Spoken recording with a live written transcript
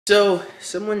So,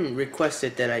 someone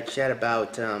requested that I chat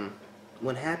about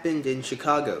what happened in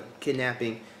Chicago,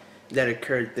 kidnapping that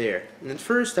occurred there. And at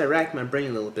first I racked my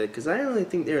brain a little bit because I don't really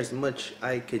think there's much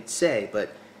I could say, but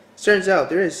it turns out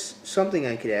there is something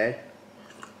I could add.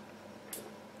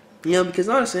 You know, because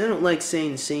honestly I don't like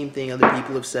saying the same thing other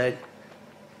people have said.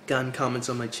 Gotten comments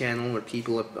on my channel where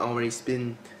people have already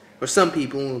been, or some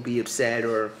people will be upset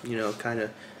or, you know, kind of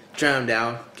drowned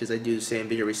out because I do the same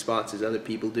video responses other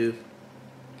people do.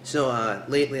 So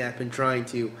lately I've been trying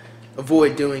to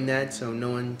avoid doing that so no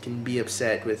one can be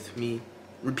upset with me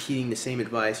repeating the same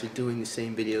advice or doing the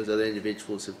same videos other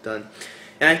individuals have done.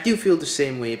 And I do feel the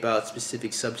same way about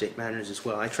specific subject matters as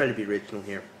well. I try to be original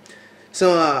here.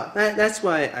 So that's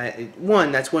why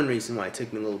that's one reason why it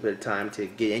took me a little bit of time to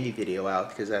get any video out,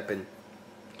 because I've been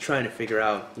trying to figure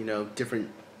out, you know,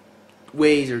 different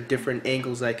ways or different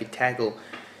angles I could tackle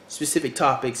specific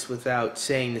topics without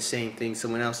saying the same thing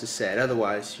someone else has said.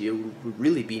 Otherwise, there would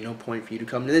really be no point for you to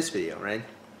come to this video, right?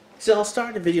 So I'll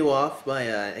start the video off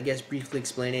by, I guess, briefly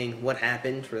explaining what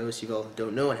happened, for those of you all who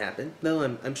don't know what happened. Though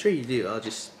I'm sure you do, I'll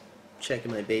just check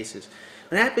in my bases.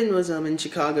 What happened was in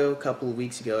Chicago a couple of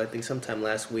weeks ago, I think sometime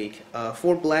last week,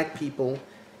 4 black people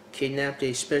kidnapped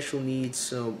a special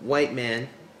needs white man,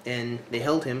 and they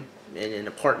held him in an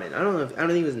apartment. I don't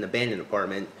think it was an abandoned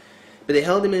apartment, but they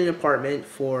held him in an apartment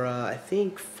for I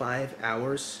think 5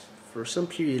 hours for some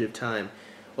period of time,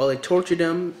 while they tortured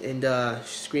him and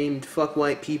screamed "fuck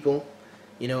white people,"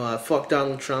 you know, "fuck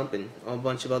Donald Trump," and a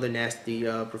bunch of other nasty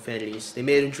profanities. They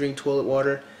made him drink toilet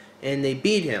water, and they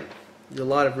beat him. Did a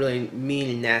lot of really mean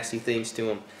and nasty things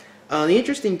to him. The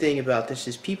interesting thing about this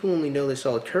is people only know this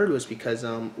all occurred was because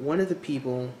one of the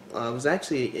people was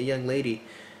actually a young lady.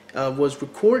 Was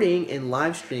recording and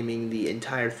live streaming the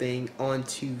entire thing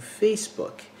onto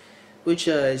Facebook, which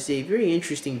is a very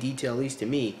interesting detail, at least to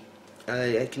me.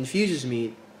 It confuses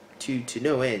me to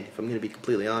no end, if I'm going to be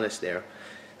completely honest there.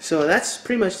 So that's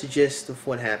pretty much the gist of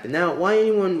what happened. Now, why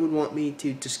anyone would want me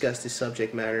to discuss this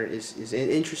subject matter is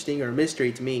interesting or a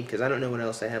mystery to me, because I don't know what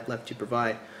else I have left to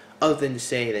provide other than to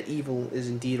say that evil is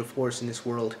indeed a force in this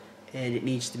world and it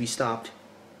needs to be stopped.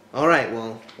 Alright,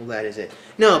 well, that is it.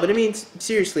 No, but I mean,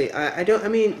 seriously, I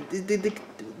mean,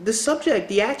 the subject,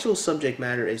 the actual subject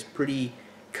matter is pretty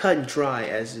cut and dry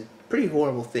as a pretty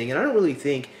horrible thing, and I don't really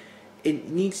think it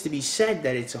needs to be said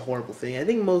that it's a horrible thing. I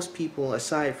think most people,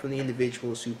 aside from the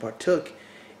individuals who partook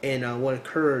in what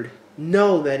occurred,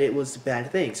 know that it was a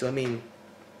bad thing. So, I mean,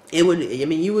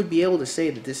 you would be able to say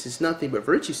that this is nothing but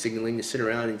virtue signaling to sit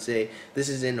around and say this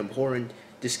is an abhorrent,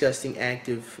 disgusting act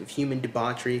of human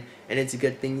debauchery, and it's a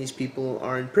good thing these people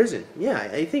are in prison. Yeah,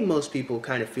 I think most people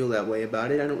kind of feel that way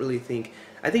about it.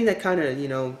 I think that kind of, you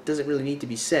know, doesn't really need to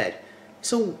be said.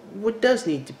 So what does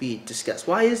need to be discussed?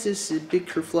 Why is this a big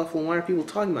kerfluffle, and why are people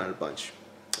talking about it a bunch?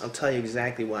 I'll tell you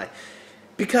exactly why.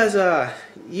 Because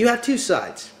you have two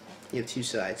sides. You have two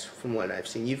sides from what I've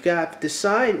seen. You've got the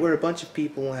side where a bunch of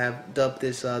people have dubbed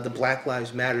this the Black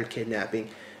Lives Matter kidnapping,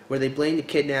 where they blame the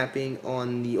kidnapping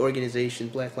on the organization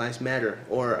Black Lives Matter,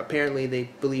 or apparently they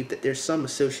believe that there's some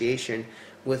association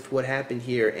with what happened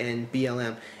here and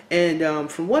BLM. And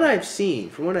from what I've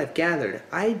seen, from what I've gathered,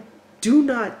 I do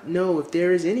not know if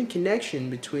there is any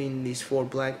connection between these 4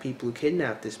 black people who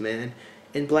kidnapped this man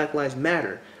and Black Lives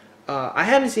Matter. I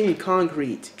haven't seen any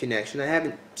concrete connection. I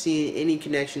haven't seen any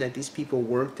connection that these people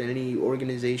worked in any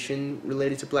organization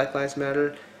related to Black Lives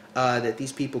Matter. That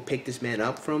these people picked this man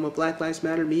up from a Black Lives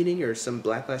Matter meeting or some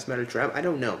Black Lives Matter trap. I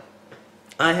don't know.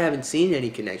 I haven't seen any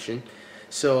connection.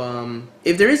 So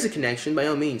if there is a connection, by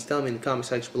all means, tell me in the comment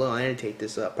section below. I annotate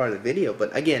this part of the video.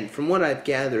 But again, from what I've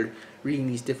gathered reading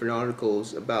these different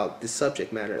articles about this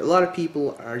subject matter, a lot of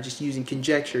people are just using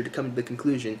conjecture to come to the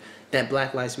conclusion that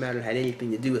Black Lives Matter had anything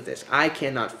to do with this. I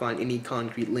cannot find any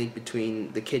concrete link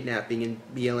between the kidnapping and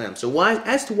BLM. So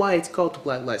as to why it's called the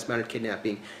Black Lives Matter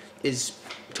kidnapping is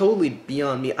totally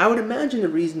beyond me. I would imagine the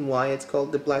reason why it's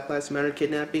called the Black Lives Matter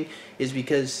kidnapping is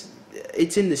because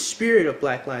it's in the spirit of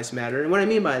Black Lives Matter. And what I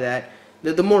mean by that,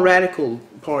 the more radical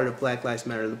part of Black Lives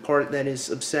Matter, the part that is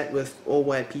upset with all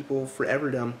white people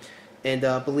foreverdom and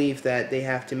believe that they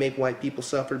have to make white people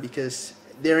suffer because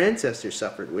their ancestors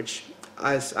suffered, which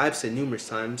as I've said numerous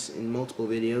times in multiple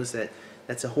videos,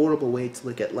 that's a horrible way to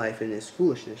look at life and its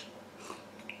foolishness.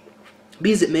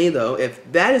 Be as it may, though,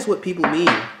 if that is what people mean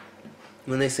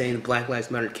when they say in the Black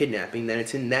Lives Matter kidnapping, that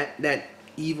it's in that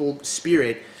evil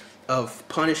spirit of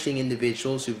punishing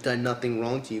individuals who've done nothing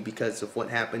wrong to you because of what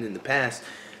happened in the past,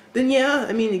 then yeah,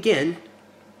 I mean, again,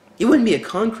 it wouldn't be a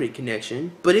concrete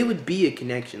connection, but it would be a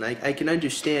connection. I can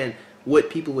understand what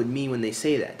people would mean when they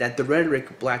say that the rhetoric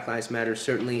of Black Lives Matter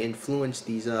certainly influenced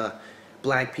these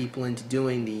black people into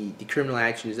doing the criminal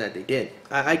actions that they did.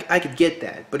 I could get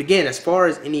that. But again, as far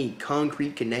as any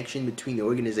concrete connection between the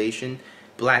organization,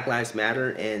 Black Lives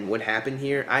Matter, and what happened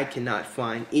here, I cannot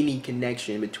find any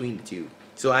connection between the two.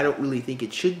 So I don't really think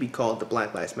it should be called the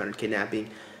Black Lives Matter kidnapping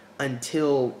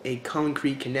until a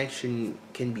concrete connection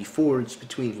can be forged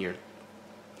between here.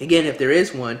 Again, if there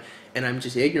is one, and I'm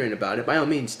just ignorant about it, by all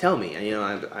means tell me. You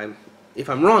know, if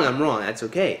I'm wrong, I'm wrong. That's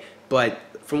okay. But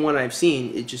from what I've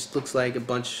seen, it just looks like a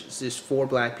bunch, just 4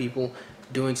 black people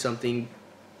doing something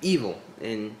evil.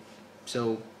 And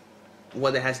so,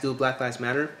 what that has to do with Black Lives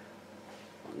Matter?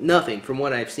 Nothing, from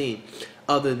what I've seen,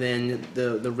 other than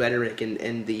the rhetoric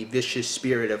and the vicious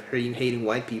spirit of hating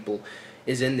white people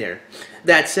is in there.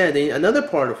 That said, another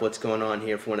part of what's going on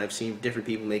here, from what I've seen different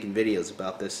people making videos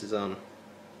about this, is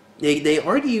they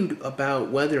argued about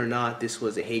whether or not this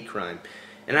was a hate crime.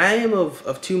 And I am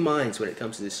of two minds when it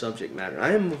comes to this subject matter.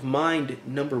 I am of mind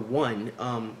number one,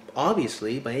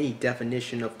 obviously, by any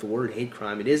definition of the word hate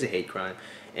crime, it is a hate crime,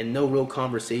 and no real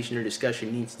conversation or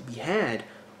discussion needs to be had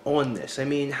on this. I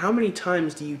mean, how many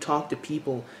times do you talk to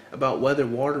people about whether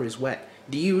water is wet?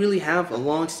 Do you really have a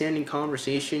long-standing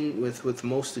conversation with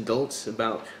most adults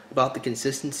about the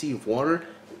consistency of water?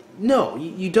 No,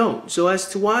 you don't. So as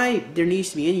to why there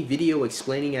needs to be any video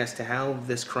explaining as to how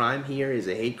this crime here is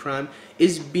a hate crime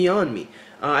is beyond me.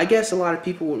 I guess a lot of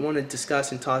people would want to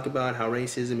discuss and talk about how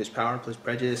racism is power plus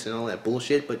prejudice and all that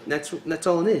bullshit, but that's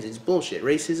all it is. It's bullshit.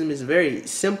 Racism is a very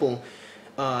simple,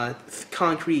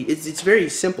 concrete. It's very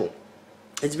simple.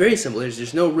 It's very simple.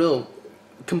 There's no real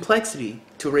complexity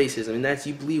to racism, and that's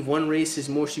you believe one race is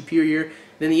more superior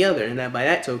than the other, and that by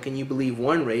that token you believe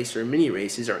one race or many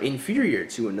races are inferior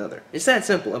to another. It's that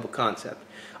simple of a concept.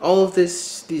 All of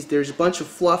this, there's a bunch of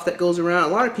fluff that goes around.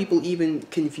 A lot of people even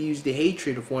confuse the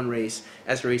hatred of one race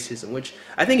as racism, which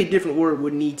I think a different word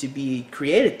would need to be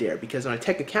created there, because on a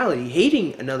technicality,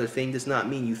 hating another thing does not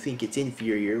mean you think it's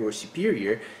inferior or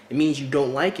superior. It means you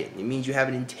don't like it. It means you have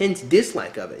an intense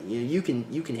dislike of it. You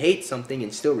can hate something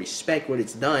and still respect what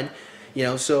it's done. You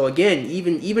know, so again,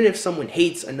 even if someone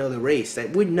hates another race, that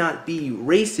would not be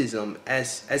racism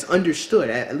as understood,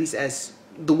 at least as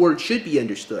the word should be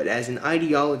understood, as an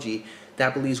ideology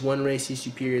that believes one race is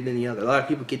superior than the other. A lot of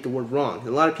people get the word wrong.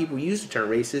 A lot of people use the term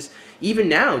racist, even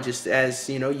now, just as,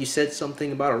 you know, you said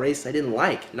something about a race I didn't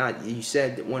like, not you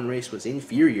said that one race was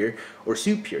inferior or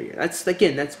superior. That's,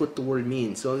 again, that's what the word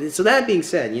means. So that being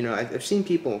said, you know, I've seen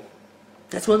people.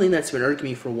 That's one thing that's been irking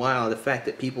me for a while, the fact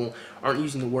that people aren't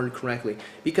using the word correctly.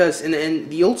 Because, and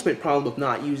the ultimate problem of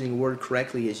not using a word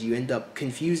correctly is you end up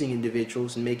confusing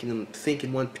individuals and making them think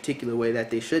in one particular way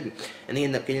that they shouldn't. And they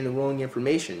end up getting the wrong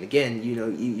information. Again, you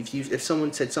know, if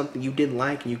someone said something you didn't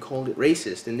like and you called it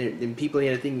racist, then people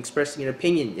I think expressing an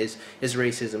opinion is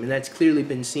racism. And that's clearly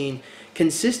been seen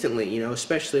consistently, you know,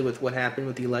 especially with what happened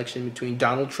with the election between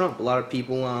Donald Trump. A lot of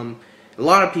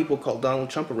people call Donald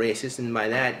Trump a racist, and by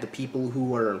that, the people who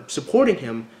were supporting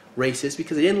him racist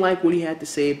because they didn't like what he had to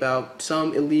say about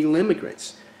some illegal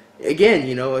immigrants. Again,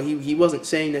 you know, he wasn't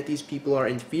saying that these people are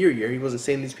inferior. He wasn't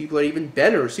saying these people are even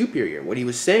better or superior. What he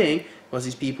was saying was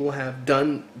these people have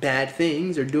done bad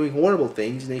things or doing horrible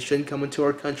things, and they shouldn't come into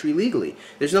our country legally.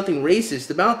 There's nothing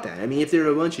racist about that. I mean, if there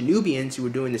were a bunch of Nubians who were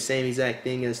doing the same exact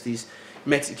thing as these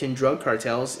Mexican drug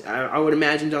cartels, I would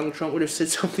imagine Donald Trump would have said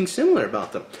something similar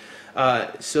about them.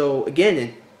 So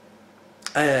again,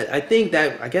 I think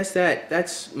that, I guess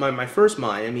that's my first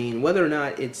mind. I mean, whether or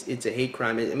not it's a hate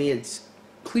crime, I mean, it's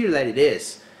clear that it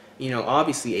is. You know,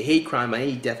 obviously a hate crime by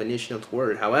any definition of the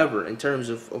word. However, in terms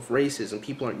of racism,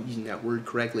 people aren't using that word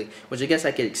correctly, which I guess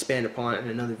I could expand upon in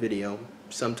another video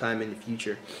sometime in the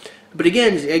future. But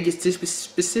again, I guess to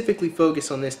specifically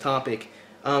focus on this topic,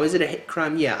 is it a hate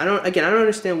crime? Yeah, I don't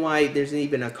understand why there's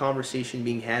even a conversation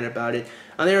being had about it.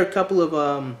 There are a couple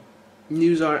of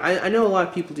news I know a lot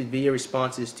of people did video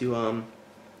responses to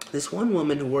this one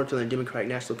woman who worked on the Democratic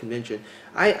National Convention.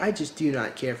 I just do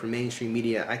not care for mainstream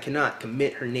media. I cannot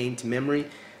commit her name to memory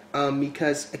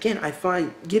because, again, I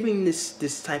find giving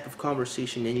this type of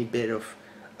conversation any bit of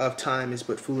time is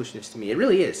but foolishness to me. It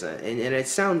really is, and it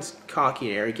sounds cocky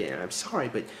and arrogant. I'm sorry,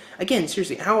 but again,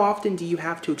 seriously, how often do you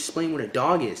have to explain what a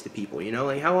dog is to people? You know,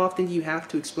 like how often do you have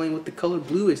to explain what the color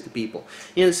blue is to people?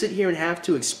 You know, to sit here and have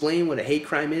to explain what a hate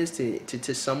crime is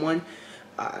to someone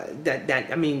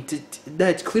I mean,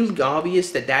 that's clearly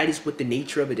obvious that is what the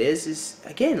nature of it is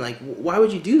again, like, why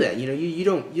would you do that? You know, you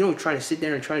don't try to sit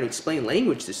there and try to explain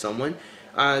language to someone.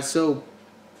 So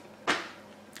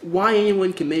why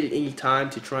anyone committed any time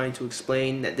to trying to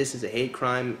explain that this is a hate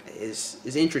crime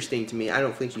is interesting to me. I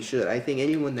don't think you should. I think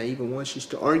anyone that even wants just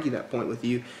to argue that point with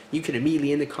you, you can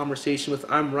immediately end the conversation with,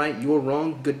 I'm right, you're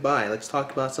wrong, goodbye, let's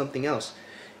talk about something else.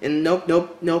 And nope,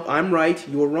 nope, nope, I'm right,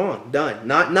 you're wrong, done.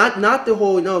 Not the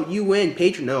whole, no, you win,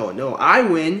 patron, no, I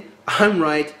win, I'm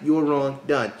right, you're wrong,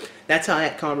 done. That's how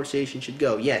that conversation should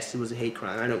go. Yes, it was a hate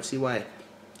crime. I don't see why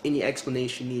any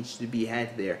explanation needs to be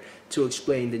had there to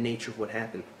explain the nature of what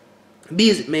happened.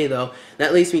 Be as it may, though,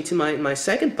 that leads me to my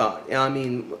second thought. I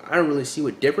mean, I don't really see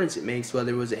what difference it makes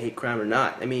whether it was a hate crime or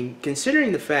not. I mean,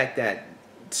 considering the fact that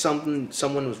someone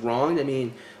was wronged, I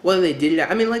mean, whether they did it,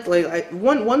 I mean,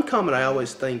 one comment I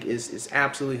always think is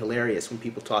absolutely hilarious when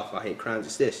people talk about hate crimes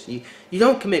is this: you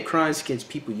don't commit crimes against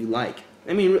people you like.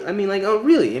 I mean, like, oh,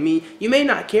 really? I mean, you may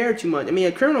not care too much. I mean,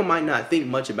 a criminal might not think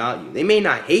much about you. They may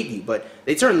not hate you, but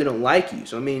they certainly don't like you.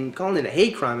 So, I mean, calling it a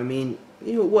hate crime, I mean,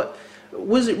 you know, what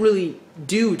does it really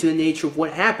do to the nature of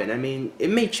what happened? I mean,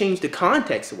 it may change the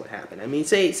context of what happened. I mean,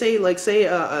 say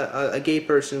a gay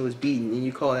person was beaten and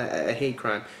you call it a hate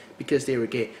crime because they were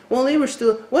gay. Well, they were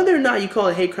still, whether or not you call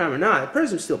it a hate crime or not, the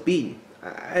person was still beaten.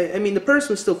 I mean, the person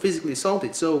was still physically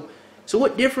assaulted. So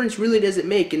what difference really does it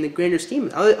make in the grander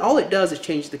scheme? All it does is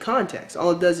change the context.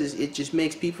 All it does is it just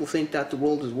makes people think that the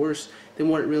world is worse than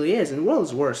what it really is. And the world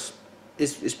is worse.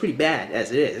 It's pretty bad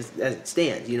as it is, as it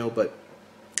stands, you know. But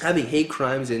having hate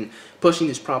crimes and pushing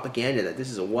this propaganda that this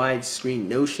is a widescreen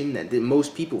notion, that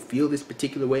most people feel this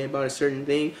particular way about a certain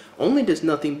thing, only does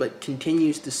nothing but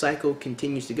continues, the cycle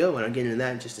continues to go. And I'll get into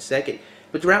that in just a second.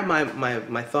 But to wrap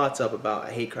my thoughts up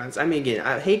about hate crimes, I mean,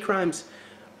 again, hate crimes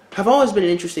have always been an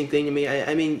interesting thing to me.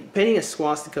 I mean, painting a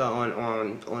swastika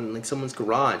on like someone's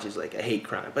garage is like a hate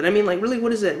crime. But I mean, like, really,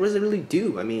 what does it really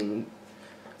do? I mean,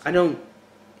 I don't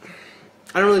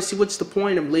really see what's the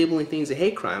point of labeling things a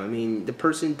hate crime. I mean, the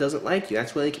person doesn't like you.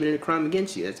 That's why they committed a crime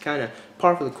against you. That's kind of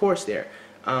par for the course there.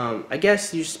 I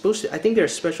guess you're supposed to, I think there are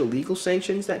special legal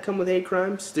sanctions that come with hate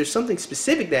crimes. There's something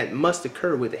specific that must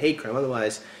occur with a hate crime.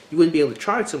 Otherwise, you wouldn't be able to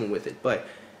charge someone with it. But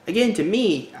again, to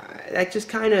me, that just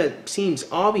kind of seems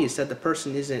obvious that the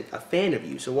person isn't a fan of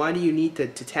you. So why do you need to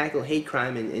tackle hate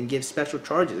crime and give special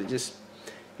charges? It just,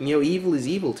 you know, evil is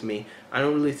evil to me. I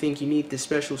don't really think you need this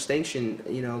special sanction,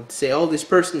 you know, to say, oh, this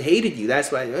person hated you. That's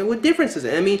why. What difference is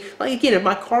it? I mean, like, again, if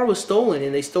my car was stolen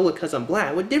and they stole it because I'm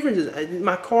black, what difference is it?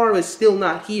 My car is still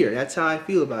not here. That's how I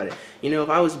feel about it. You know, if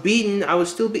I was beaten, I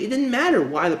was still beaten. It didn't matter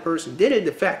why the person did it.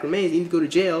 The fact remains, you need to go to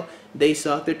jail. They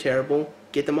suck. They're terrible.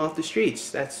 Get them off the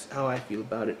streets. That's how I feel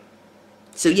about it.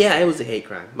 So yeah, it was a hate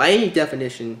crime. By any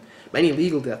definition, by any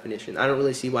legal definition, I don't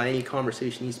really see why any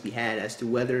conversation needs to be had as to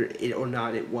whether it or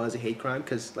not it was a hate crime,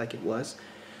 because like it was.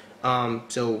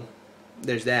 So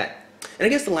there's that. And I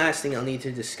guess the last thing I'll need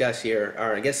to discuss here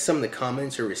are, I guess, some of the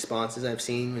comments or responses I've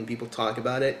seen when people talk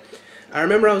about it. I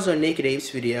remember I was on Naked Ape's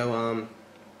video, and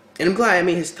I'm glad, I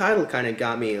mean, his title kind of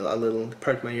got me a little,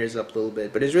 perked my ears up a little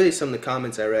bit, but it's really some of the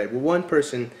comments I read. Well, one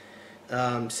person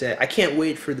said, I can't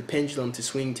wait for the pendulum to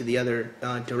swing to the other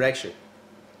direction.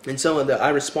 And so I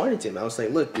responded to him. I was like,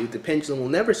 look, dude, the pendulum will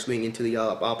never swing into the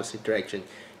opposite direction.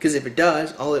 Because if it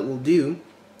does, all it will do,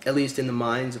 at least in the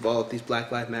minds of all of these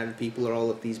Black Lives Matter people, or all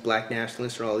of these black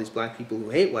nationalists, or all these black people who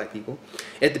hate white people,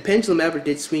 if the pendulum ever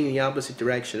did swing in the opposite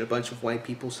direction, a bunch of white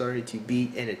people started to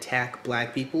beat and attack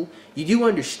black people, you do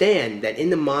understand that in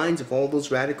the minds of all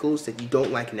those radicals that you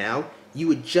don't like now, you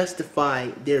would justify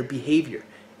their behavior.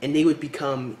 And they would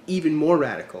become even more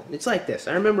radical. It's like this.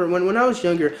 I remember when I was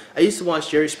younger, I used to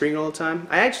watch Jerry Springer all the time.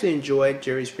 I actually enjoyed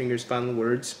Jerry Springer's final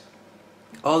words.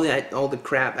 All the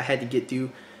crap I had to get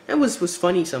through. It was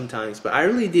funny sometimes, but I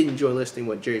really did enjoy listening to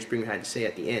what Jerry Springer had to say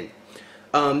at the end.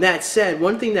 That said,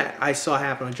 one thing that I saw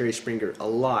happen on Jerry Springer a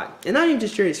lot, and not even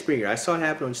just Jerry Springer, I saw it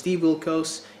happen on Steve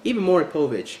Wilkos, even more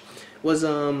Perovich, was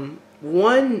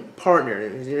one partner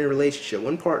in a relationship,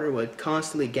 one partner would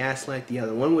constantly gaslight the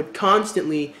other. One would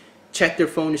constantly check their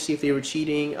phone to see if they were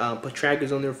cheating, put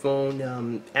trackers on their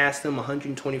phone, ask them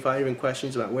 125 different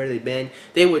questions about where they've been.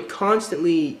 They would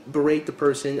constantly berate the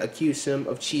person, accuse them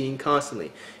of cheating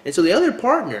constantly. And so the other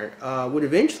partner would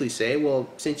eventually say, well,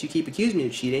 since you keep accusing me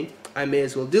of cheating, I may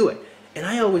as well do it. And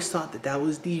I always thought that that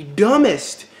was the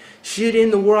dumbest shit in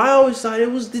the world. I always thought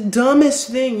it was the dumbest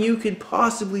thing you could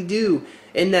possibly do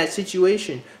in that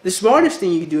situation. The smartest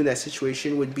thing you could do in that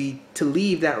situation would be to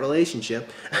leave that relationship.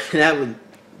 That would,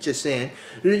 just saying.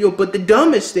 But the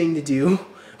dumbest thing to do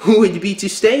would be to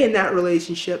stay in that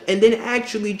relationship and then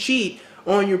actually cheat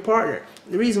on your partner.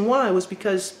 The reason why was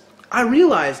because I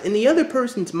realized in the other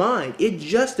person's mind, it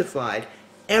justified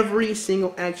every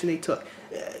single action they took.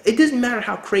 It doesn't matter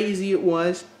how crazy it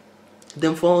was,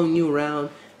 them following you around,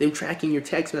 them tracking your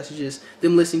text messages,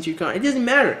 them listening to your content. It doesn't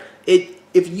matter.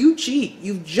 If you cheat,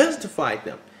 you've justified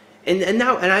them. And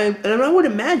I would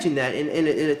imagine that in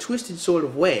a twisted sort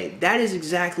of way, that is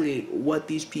exactly what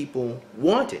these people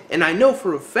wanted. And I know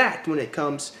for a fact when it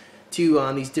comes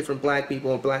to these different black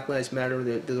people, or Black Lives Matter,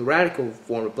 the radical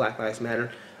form of Black Lives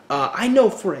Matter, I know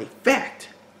for a fact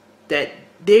that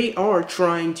they are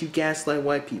trying to gaslight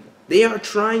white people. They are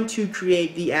trying to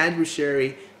create the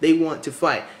adversary they want to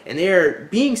fight. And they are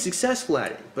being successful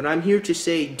at it. But I'm here to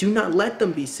say, do not let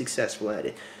them be successful at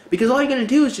it. Because all you're going to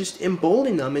do is just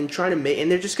embolden them and try to make, and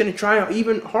they're just going to try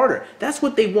even harder. That's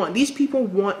what they want. These people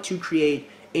want to create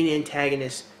an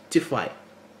antagonist to fight.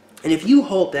 And if you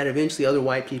hope that eventually other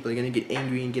white people are going to get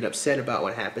angry and get upset about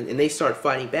what happened, and they start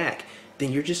fighting back,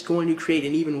 then you're just going to create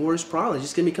an even worse problem. It's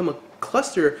just going to become a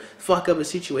cluster fuck of a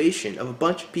situation of a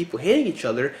bunch of people hating each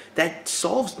other that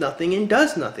solves nothing and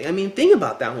does nothing. I mean, think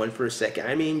about that one for a second.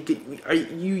 I mean,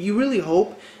 you really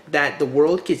hope that the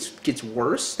world gets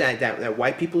worse, that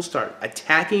white people start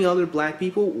attacking other black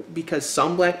people because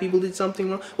some black people did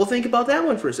something wrong? Well, think about that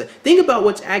one for a second. Think about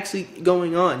what's actually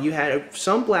going on. You had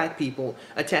some black people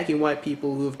attacking white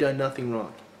people who have done nothing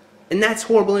wrong. And that's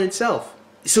horrible in itself.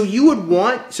 So you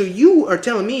are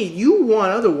telling me you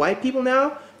want other white people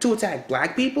now to attack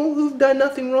black people who've done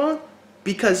nothing wrong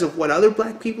because of what other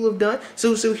black people have done?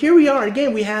 So here we are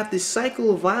again. We have this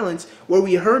cycle of violence where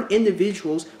we hurt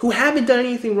individuals who haven't done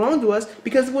anything wrong to us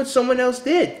because of what someone else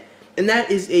did. And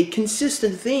that is a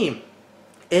consistent theme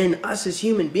in us as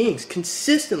human beings,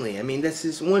 consistently. I mean, this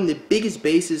is one of the biggest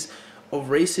bases of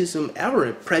racism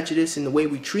ever, prejudice in the way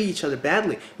we treat each other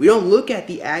badly. We don't look at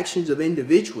the actions of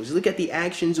individuals, we look at the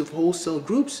actions of wholesale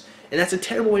groups, and that's a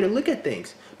terrible way to look at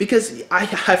things. Because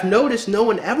I've noticed no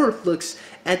one ever looks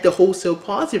at the wholesale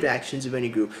positive actions of any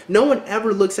group. No one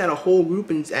ever looks at a whole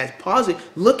group as positive.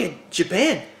 Look at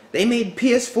Japan. They made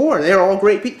PS4. They're all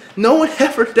great people. No one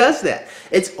ever does that.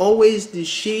 It's always the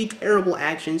shitty, terrible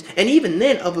actions, and even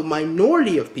then of a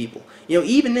minority of people. You know,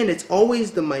 even then it's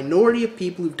always the minority of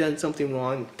people who've done something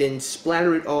wrong, then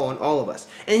splatter it all on all of us.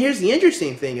 And here's the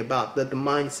interesting thing about the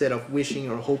mindset of wishing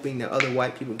or hoping that other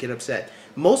white people get upset.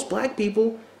 Most black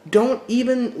people don't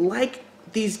even like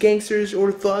these gangsters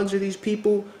or thugs or these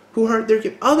people who hurt their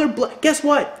kids. Guess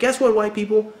what? Guess what, white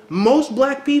people? Most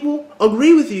black people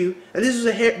agree with you that this is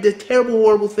a terrible,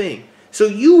 horrible thing. So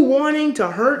you wanting to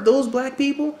hurt those black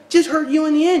people just hurt you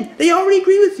in the end. They already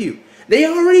agree with you. They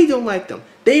already don't like them.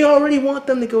 They already want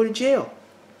them to go to jail.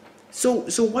 So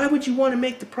why would you want to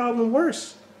make the problem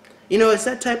worse? You know, it's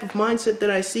that type of mindset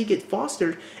that I see get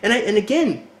fostered. And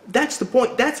again, that's the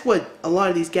point. That's what a lot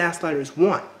of these gaslighters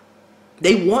want.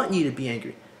 They want you to be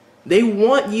angry. They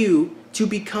want you to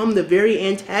become the very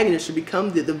antagonist, or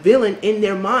become the villain in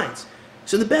their minds.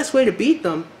 So the best way to beat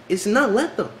them is to not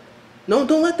let them. No,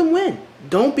 don't let them win.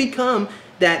 Don't become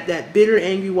that bitter,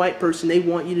 angry white person they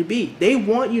want you to be. They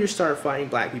want you to start fighting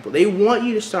black people. They want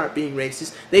you to start being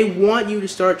racist. They want you to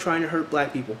start trying to hurt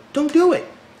black people. Don't do it.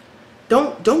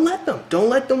 Don't let them. Don't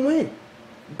let them win.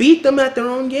 Beat them at their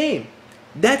own game.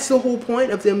 That's the whole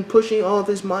point of them pushing all of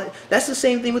this mind. That's the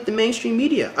same thing with the mainstream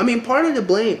media. I mean, part of the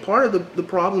blame, part of the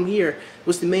problem here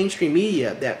was the mainstream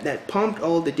media that pumped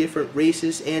all the different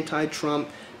racist, anti-Trump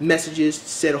messages,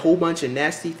 said a whole bunch of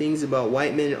nasty things about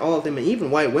white men and all of them, and even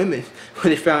white women.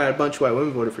 When they found out a bunch of white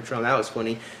women voted for Trump, that was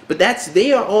funny. But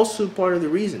they are also part of the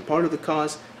reason, part of the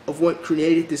cause of what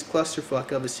created this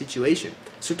clusterfuck of a situation.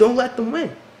 So don't let them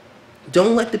win.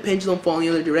 Don't let the pendulum fall in the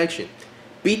other direction.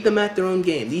 Beat them at their own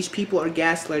game. These people are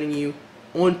gaslighting you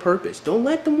on purpose. Don't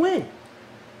let them win.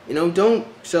 You know, don't.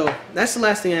 So that's the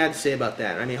last thing I have to say about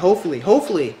that. I mean,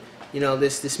 hopefully, you know,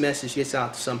 this message gets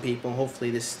out to some people.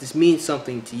 Hopefully this means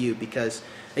something to you, because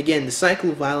again, the cycle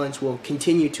of violence will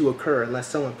continue to occur unless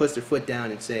someone puts their foot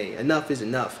down and say enough is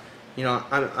enough. You know,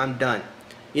 I'm done.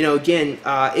 You know, again,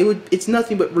 it's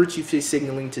nothing but virtue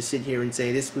signaling to sit here and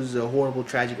say this was a horrible,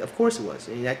 tragic. Of course it was.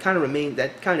 I mean,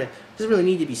 that kind of doesn't really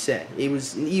need to be said. It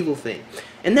was an evil thing.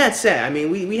 And that said, I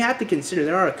mean, we have to consider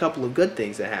there are a couple of good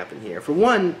things that happened here. For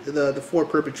one, the 4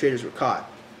 perpetrators were caught.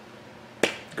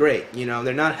 Great. You know,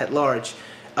 they're not at large.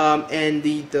 And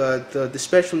the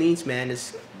special needs man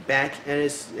is back at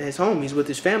his home. He's with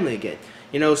his family again.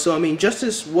 You know, so I mean,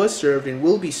 justice was served and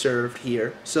will be served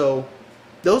here. So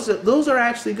those are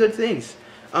actually good things.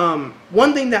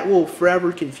 One thing that will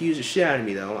forever confuse the shit out of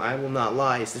me, though, I will not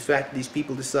lie, is the fact that these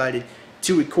people decided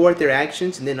to record their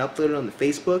actions and then upload it on the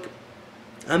Facebook.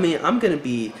 I mean, I'm going to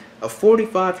be a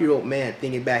 45-year-old man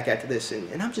thinking back after this,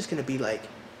 and I'm just going to be like,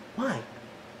 why?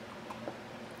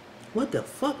 What the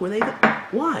fuck were they?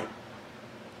 Why?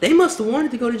 They must have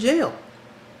wanted to go to jail.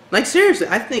 Like seriously,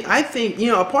 I think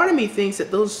you know, a part of me thinks that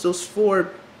those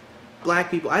 4 black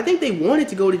people, I think they wanted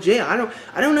to go to jail.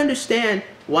 I don't understand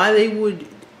why they would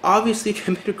obviously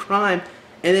commit a crime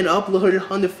and then upload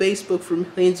it onto Facebook for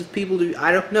millions of people to.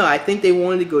 I don't know. I think they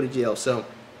wanted to go to jail. So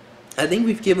I think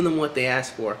we've given them what they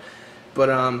asked for. But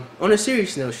on a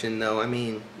serious notion, though, I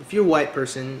mean, if you're a white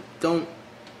person, don't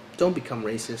become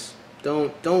racist.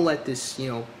 Don't let this, you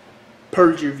know,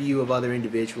 purge your view of other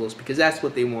individuals, because that's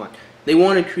what they want. They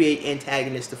want to create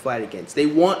antagonists to fight against. They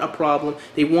want a problem.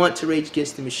 They want to rage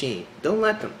against the machine. Don't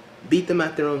let them. Beat them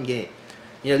at their own game.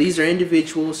 You know, these are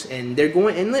individuals, and they're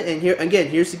going. And here again,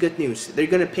 here's the good news. They're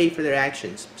going to pay for their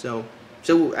actions. So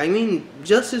I mean,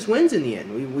 justice wins in the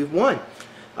end. We've won.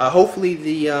 Hopefully,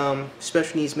 the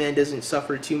special needs man doesn't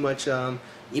suffer too much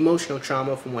emotional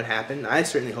trauma from what happened. I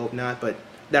certainly hope not, but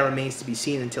that remains to be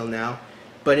seen until now.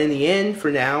 But in the end,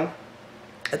 for now,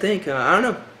 I think I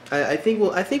don't know. I think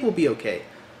we'll be okay.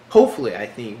 Hopefully, I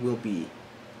think we'll be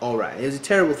all right. It was a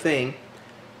terrible thing.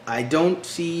 I don't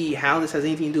see how this has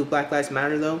anything to do with Black Lives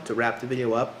Matter, though. To wrap the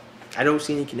video up, I don't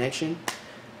see any connection.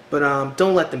 But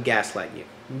don't let them gaslight you.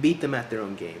 Beat them at their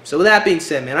own game. So with that being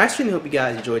said, man, I certainly hope you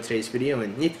guys enjoyed today's video.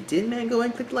 And if you did, man, go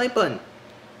ahead and click the like button.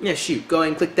 Yeah, shoot, go ahead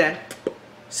and click that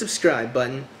subscribe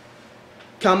button.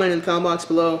 Comment in the comment box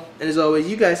below. And as always,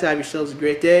 you guys have yourselves a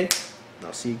great day.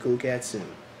 I'll see you cool cats soon.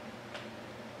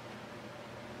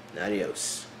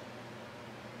 Adios.